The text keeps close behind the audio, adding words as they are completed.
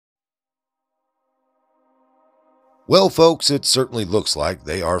Well, folks, it certainly looks like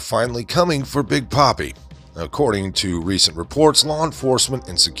they are finally coming for Big Papi. According to recent reports, law enforcement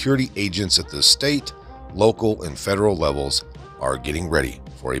and security agents at the state, local, and federal levels are getting ready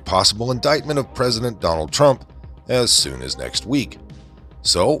for a possible indictment of President Donald Trump as soon as next week.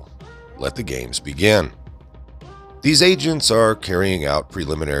 So, let the games begin. These agents are carrying out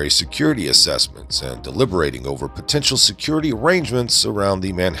preliminary security assessments and deliberating over potential security arrangements around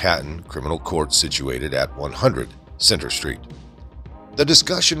the Manhattan criminal court situated at 100 Center Street. The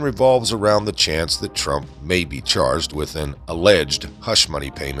discussion revolves around the chance that Trump may be charged with an alleged hush money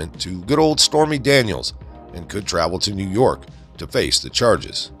payment to good old Stormy Daniels and could travel to New York to face the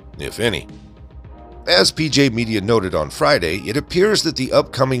charges, if any. As PJ Media noted on Friday, it appears that the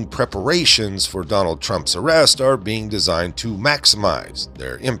upcoming preparations for Donald Trump's arrest are being designed to maximize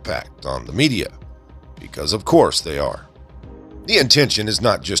their impact on the media, because of course they are. The intention is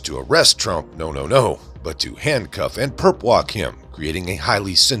not just to arrest Trump, no, but to handcuff and perp walk him, creating a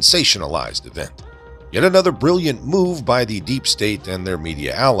highly sensationalized event. Yet another brilliant move by the deep state and their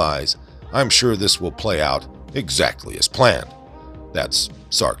media allies. I'm sure this will play out exactly as planned. That's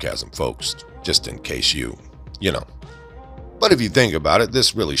sarcasm, folks, just in case you know. But if you think about it,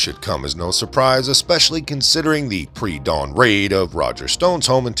 this really should come as no surprise, especially considering the pre-dawn raid of Roger Stone's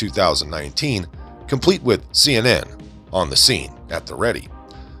home in 2019, complete with CNN on the scene at the ready,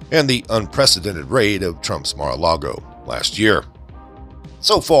 and the unprecedented raid of Trump's Mar-a-Lago last year.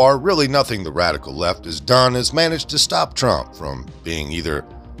 So far, really nothing the radical left has done has managed to stop Trump from being either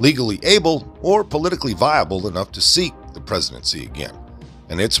legally able or politically viable enough to seek the presidency again.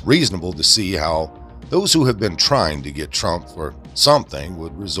 And it's reasonable to see how those who have been trying to get Trump for something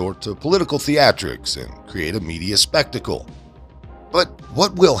would resort to political theatrics and create a media spectacle. But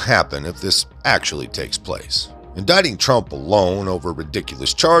what will happen if this actually takes place? Indicting Trump alone over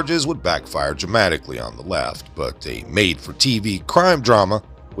ridiculous charges would backfire dramatically on the left, but a made-for-TV crime drama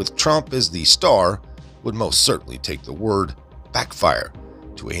with Trump as the star would most certainly take the word backfire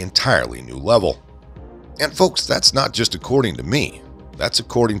to an entirely new level. And folks, that's not just according to me. That's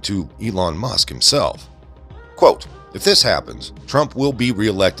according to Elon Musk himself. Quote, "If this happens, Trump will be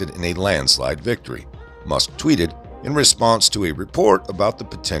reelected in a landslide victory," Musk tweeted in response to a report about the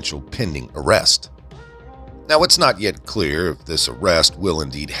potential pending arrest. Now, it's not yet clear if this arrest will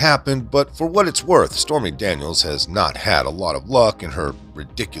indeed happen, but for what it's worth, Stormy Daniels has not had a lot of luck in her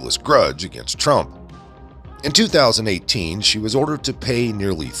ridiculous grudge against Trump. In 2018, she was ordered to pay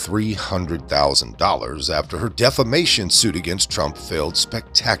nearly $300,000 after her defamation suit against Trump failed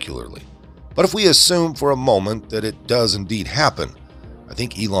spectacularly. But if we assume for a moment that it does indeed happen, I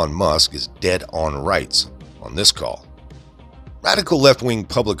think Elon Musk is dead on rights on this call. Radical left-wing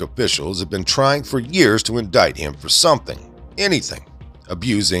public officials have been trying for years to indict him for something, anything,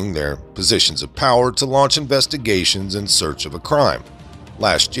 abusing their positions of power to launch investigations in search of a crime.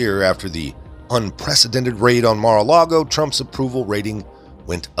 Last year, after the unprecedented raid on Mar-a-Lago, Trump's approval rating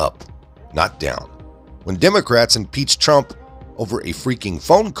went up, not down. When Democrats impeached Trump over a freaking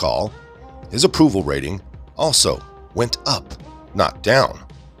phone call, his approval rating also went up, not down.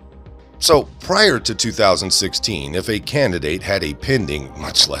 So prior to 2016, if a candidate had a pending,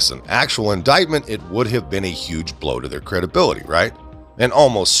 much less an actual indictment, it would have been a huge blow to their credibility, right? And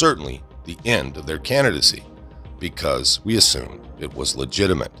almost certainly the end of their candidacy, because we assumed it was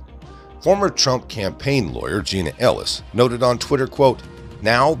legitimate. Former Trump campaign lawyer Gina Ellis noted on Twitter, quote,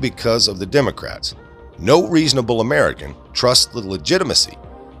 "Now, because of the Democrats, no reasonable American trusts the legitimacy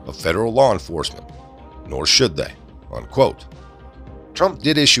of federal law enforcement, nor should they," unquote. Trump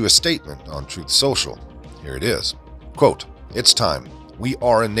did issue a statement on Truth Social. Here it is. Quote, "It's time. We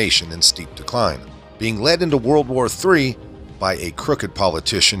are a nation in steep decline, being led into World War III by a crooked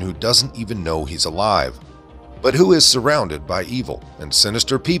politician who doesn't even know he's alive, but who is surrounded by evil and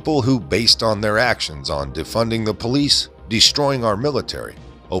sinister people who, based on their actions on defunding the police, destroying our military,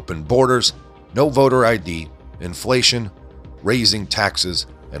 open borders, no voter ID, inflation, raising taxes,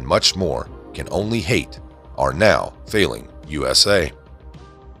 and much more, can only hate our now failing USA.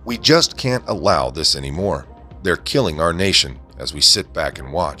 We just can't allow this anymore. They're killing our nation as we sit back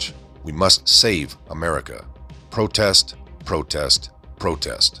and watch. We must save America. Protest, protest,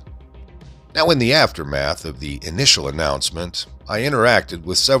 protest." Now, in the aftermath of the initial announcement, I interacted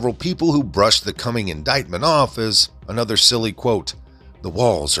with several people who brushed the coming indictment off as another silly, quote, "the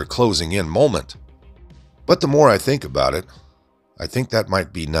walls are closing in" moment. But the more I think about it, I think that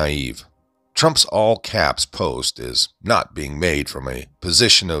might be naive. Trump's all-caps post is not being made from a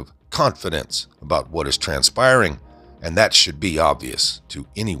position of confidence about what is transpiring, and that should be obvious to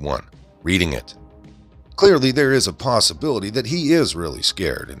anyone reading it. Clearly, there is a possibility that he is really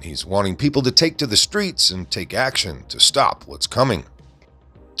scared, and he's wanting people to take to the streets and take action to stop what's coming.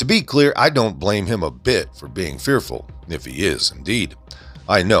 To be clear, I don't blame him a bit for being fearful, if he is indeed.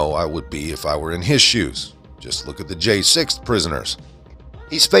 I know I would be if I were in his shoes. Just look at the J6 prisoners.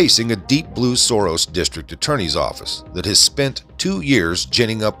 He's facing a deep blue Soros district attorney's office that has spent 2 years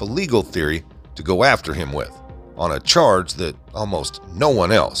ginning up a legal theory to go after him with, on a charge that almost no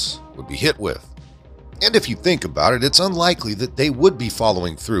one else would be hit with. And if you think about it, it's unlikely that they would be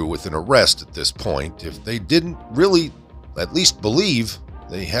following through with an arrest at this point if they didn't really at least believe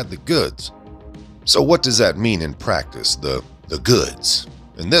they had the goods. So what does that mean in practice, the goods?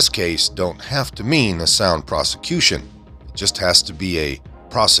 In this case, don't have to mean a sound prosecution. It just has to be a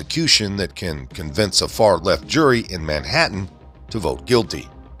prosecution that can convince a far-left jury in Manhattan to vote guilty.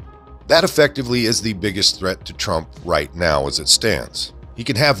 That effectively is the biggest threat to Trump right now as it stands. He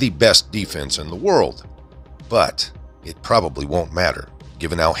can have the best defense in the world, but it probably won't matter,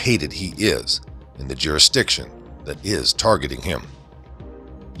 given how hated he is in the jurisdiction that is targeting him.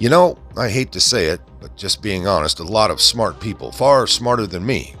 You know, I hate to say it, but just being honest, a lot of smart people, far smarter than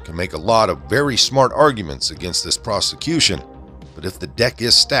me, can make a lot of very smart arguments against this prosecution, but if the deck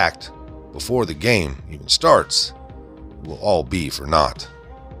is stacked before the game even starts, it will all be for naught.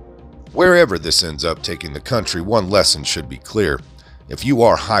 Wherever this ends up taking the country, one lesson should be clear. If you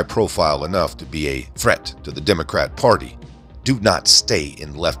are high profile enough to be a threat to the Democrat Party, do not stay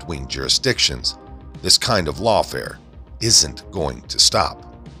in left-wing jurisdictions. This kind of lawfare isn't going to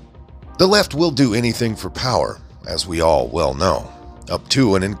stop. The left will do anything for power, as we all well know, up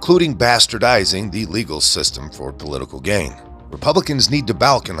to and including bastardizing the legal system for political gain. Republicans need to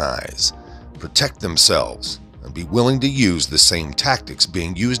balkanize, protect themselves, and be willing to use the same tactics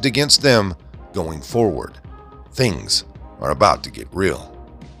being used against them going forward. Things are about to get real.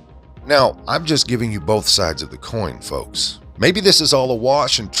 Now, I'm just giving you both sides of the coin, folks. Maybe this is all a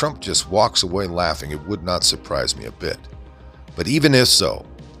wash and Trump just walks away laughing. It would not surprise me a bit. But even if so,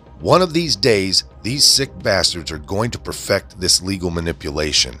 one of these days, these sick bastards are going to perfect this legal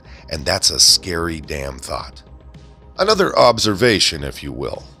manipulation, and that's a scary damn thought. Another observation, if you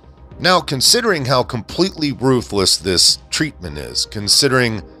will. Now, considering how completely ruthless this treatment is,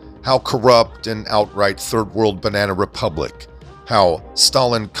 considering how corrupt and outright third world banana republic, how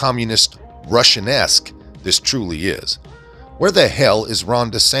Stalin communist Russian-esque this truly is, where the hell is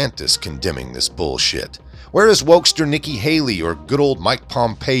Ron DeSantis condemning this bullshit? Where is wokester Nikki Haley or good old Mike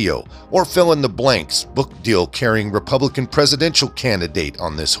Pompeo, or fill in the blanks, book deal carrying Republican presidential candidate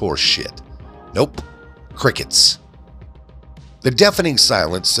on this horse shit? Nope. Crickets. The deafening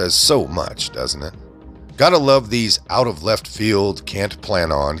silence says so much, doesn't it? Gotta love these out of left field, can't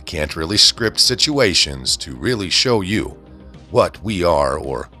plan on, can't really script situations to really show you what we are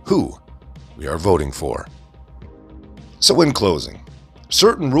or who we are voting for. So in closing,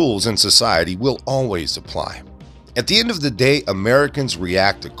 certain rules in society will always apply. At the end of the day, Americans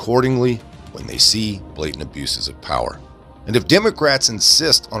react accordingly when they see blatant abuses of power. And if Democrats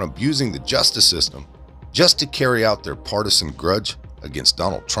insist on abusing the justice system just to carry out their partisan grudge against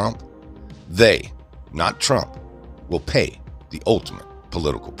Donald Trump, they, not Trump, will pay the ultimate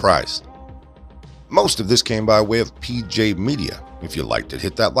political price. Most of this came by way of PJ Media. If you liked it,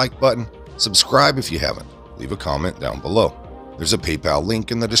 hit that like button. Subscribe if you haven't. Leave a comment down below. There's a PayPal link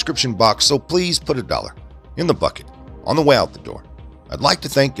in the description box, so please put $1 in the bucket on the way out the door. I'd like to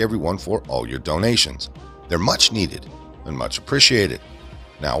thank everyone for all your donations. They're much needed and much appreciated.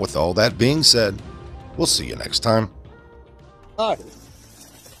 Now, with all that being said, we'll see you next time. Come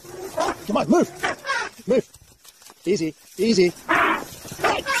on, move. Move. Easy, easy.